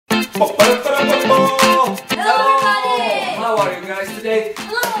Hello everybody! How are you guys today?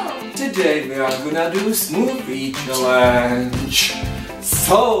 Hello! Today we are gonna do smoothie challenge.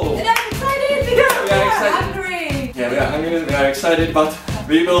 So And I'm excited because we are excited. hungry! Yeah, we are hungry, we are excited, but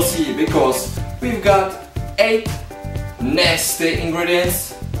we will see because we've got 8 nasty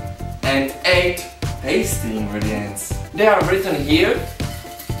ingredients and 8 tasty ingredients. They are written here.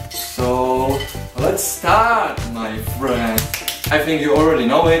 So let's start, my friend. I think you already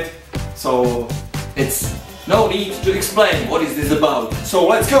know it, so it's no need to explain what is this about. So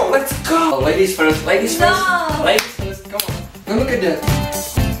let's go, let's go! Ladies first, ladies first, ladies first, come on. Now look at that.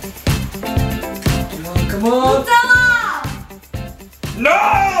 Come on. Nutella!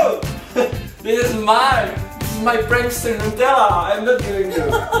 No! This is mine. This is my prankster Nutella. I'm not giving you.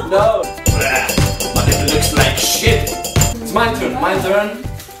 No. But it looks like shit. It's my turn, my turn.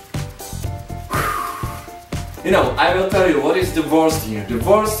 You know, I will tell you what is the worst here. The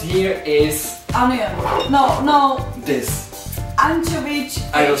worst here is Onion. No. this. Anchovy.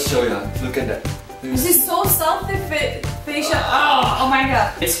 I will show you. Look at that. This is so salty fish. Oh my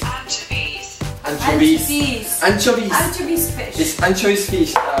god. It's Anchovies. Anchovies Fish. It's anchovies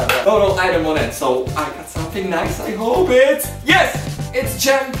fish. Total item on it. So I got something nice. I hope it. Yes! It's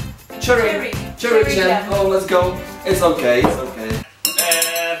jam. Cherry jam. Oh, let's go. It's okay. It's okay.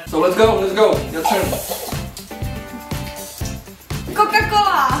 So let's go. Let's go. Your turn.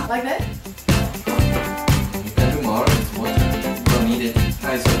 Coca-Cola. Like that? You can do more. It's water. You don't need it. It's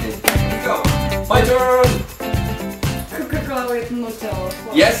okay. Let's go. My turn. Coca-Cola with Nutella.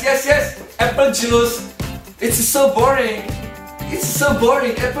 Yes. Apple juice. It's so boring. It's so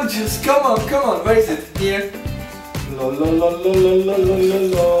boring. Apple juice. Come on. Where is it? Here. La.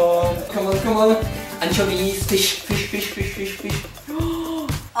 Come on. Anchovies. Fish.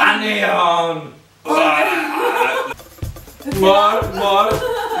 Onion. More.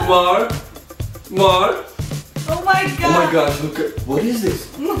 Oh my god. Oh my gosh, look at, what is this?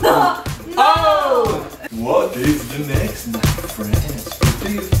 No. Oh! What is the next, my friends? What do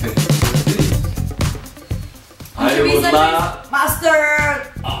you think? I would like... Mustard.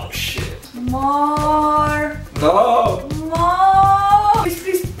 Oh shit. More. No!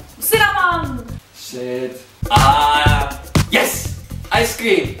 Please. Cinnamon. Shit. Yes! Ice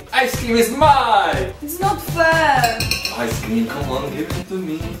cream! Ice cream is mine! It's not fair. Ice cream, come on, give it to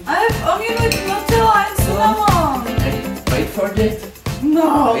me. I have onion with Nutella and cinnamon. And wait for that.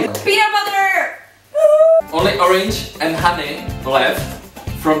 No. Wait. Peanut butter. Only orange and honey left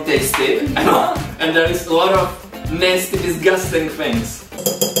from tasty. And there is a lot of nasty, disgusting things.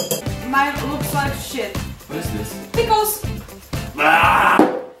 Mine looks like shit. What is this? Pickles.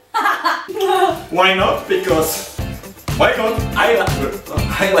 Why not? Because why not? I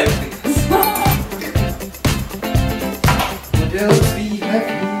like pickles. What else we have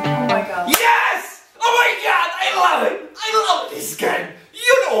here? Oh my god. Yes! Oh my god! I love it! I love this game!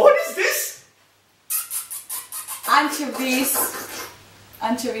 You know what is this? Anchovies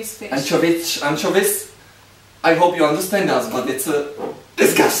fish. Anchovies. I hope you understand us, but it's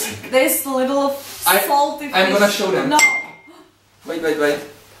disgusting. There's a little of salty fish. I'm gonna show them. No. Wait.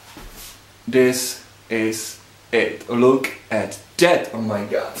 This is it. Look at that. Oh my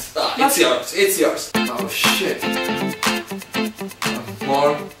god. It's yours. Oh shit.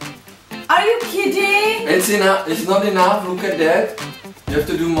 More. Are you kidding? It's enough. It's not enough. Look at that. You have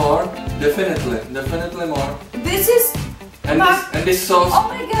to do more. Definitely more. This is... And this sauce. Oh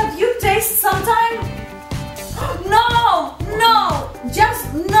my god, you taste sometime? No!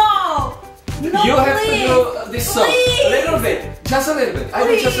 Just no! No, You have please. to do this sauce. Please. A little bit. Just a little bit. I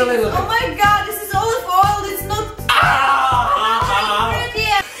do just a little bit. Oh my god, this is olive oil. It's not...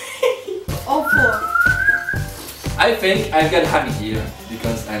 ingredient. Awful. I think I've got honey here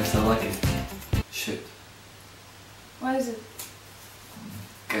because I'm so lucky. Shit. What is it?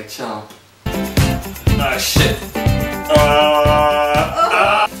 Ketchup. Shit.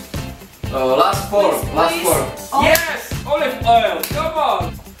 Last four. Oh. Yes! Olive oil.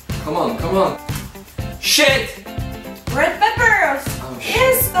 Come on. Shit! Red peppers. Oh, shit.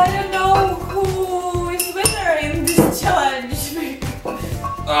 Yes, I don't know who is winner in this challenge.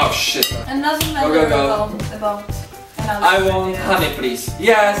 Oh shit. And doesn't matter Go. about another. I want honey, please.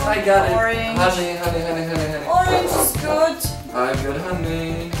 Yes, I got it. Orange. Honey. Orange is good. I've got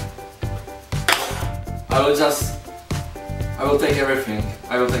honey. I will take everything.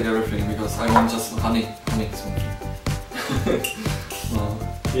 Because I want just honey.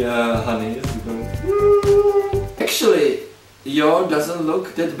 Yeah, honey is good. Actually, yours doesn't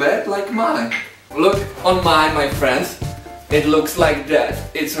look that bad like mine. Look on mine, my friends. It looks like that.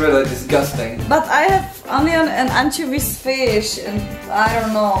 It's really disgusting. But I have onion and anchovies fish, and I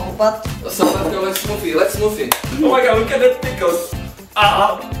don't know, but... So let's go, let's smoothie, let's smoothie. Oh my god, look at that pickles.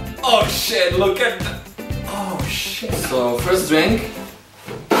 Oh shit, look at that. Oh shit. So first drink.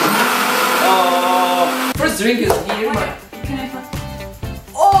 Oh, first drink is here. Can I have...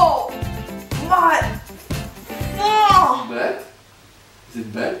 Oh! What? Oh! Bad? Is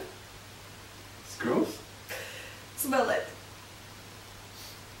it bad? It's gross? Smell it.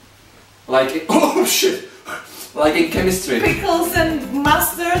 Like, oh shit! Like in chemistry. Pickles and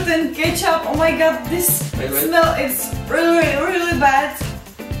mustard and ketchup. Oh my god, this smell is really, really bad.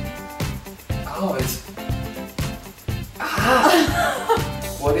 Oh, it's...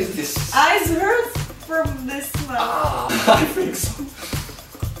 What is this? Eyes hurt from this smell. I think so.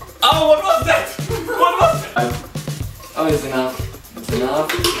 Oh, what was that? What was that? Oh, it's enough. It's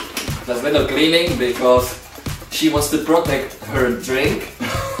enough. Just little cleaning because she wants to protect her drink.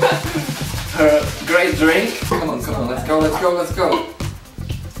 Her great drink. Come on, let's go, let's go, let's go.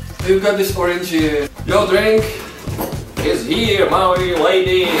 We've got this orange here. Your drink is here, my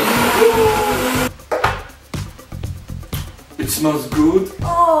lady. It smells good.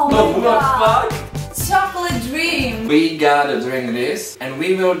 Oh my god. Fuck? Chocolate dream. We gotta drink this and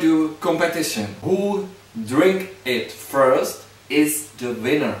we will do competition. Who drink it first is the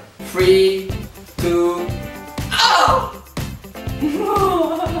winner. 3, 2, oh!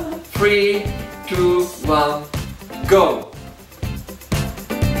 3, 2, 1, go!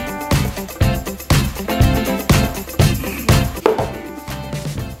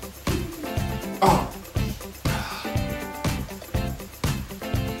 Oh!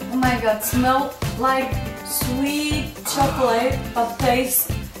 Oh my god, smell like sweet chocolate, but taste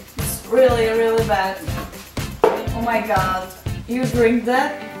is really, really bad. Oh my god, you drink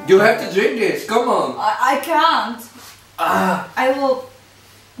that? You have to drink this, come on! I can't. I will.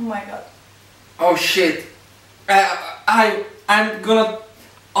 Oh my god. Oh shit! I'm gonna.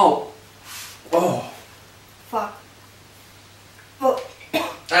 Oh! Fuck. Oh.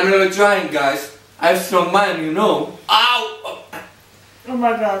 I'm really trying, guys. I have strong mind, you know. Ow! Oh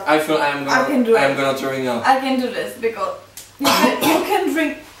my god. I feel I'm gonna throwing up. I can do this because you can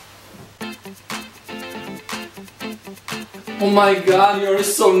drink. Oh my god, you're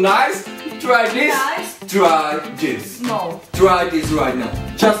so nice! Try this! Nice? Try this! No. Try this right now.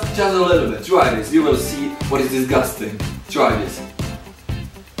 Just a little bit. Try this. You will see what is disgusting. Try this.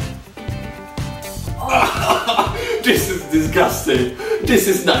 Oh. This is disgusting. This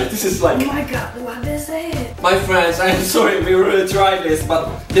is nice. This is like... Oh my god, what is it? My friends, I'm sorry we really tried this, but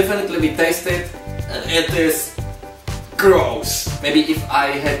definitely we tasted and it is gross. Maybe if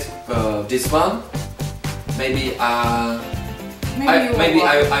I had this one, maybe I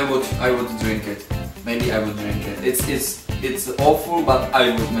would drink it. Maybe I would drink it. It's awful, but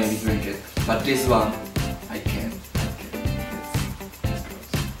I would maybe drink it. But this one, I can't. It's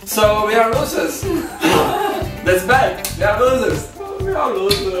gross. So we are losers. That's bad. We are losers. We are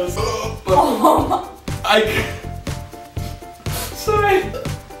losers. But I can't. Sorry.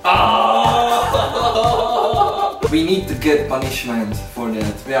 We need to get punishment for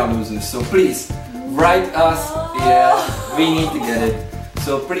that. We are losers. So please write us. Yeah, we need to get it.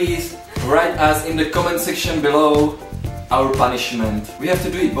 So please write us in the comment section below our punishment. We have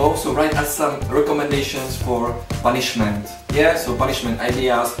to do it both, so write us some recommendations for punishment. Yeah, so punishment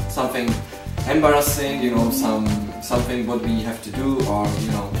ideas, something embarrassing, you know, something what we have to do, or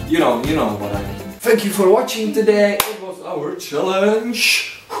you know what I mean. Thank you for watching today. It was our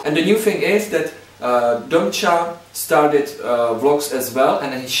challenge. And the new thing is that Domcha started vlogs as well,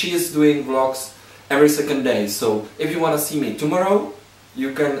 and she is doing vlogs every second day. So if you want to see me tomorrow,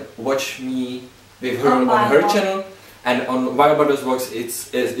 you can watch me with her on her channel, and on ViralBrothers vlogs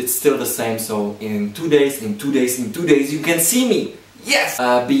it's still the same. So in 2 days, in 2 days, in 2 days, you can see me. Yes.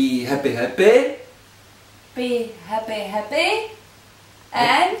 Be happy, happy. Be happy, happy.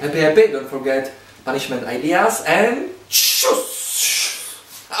 And happy. Don't forget punishment ideas and.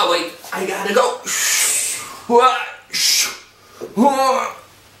 Oh wait, I gotta go.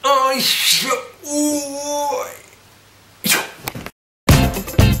 Oh,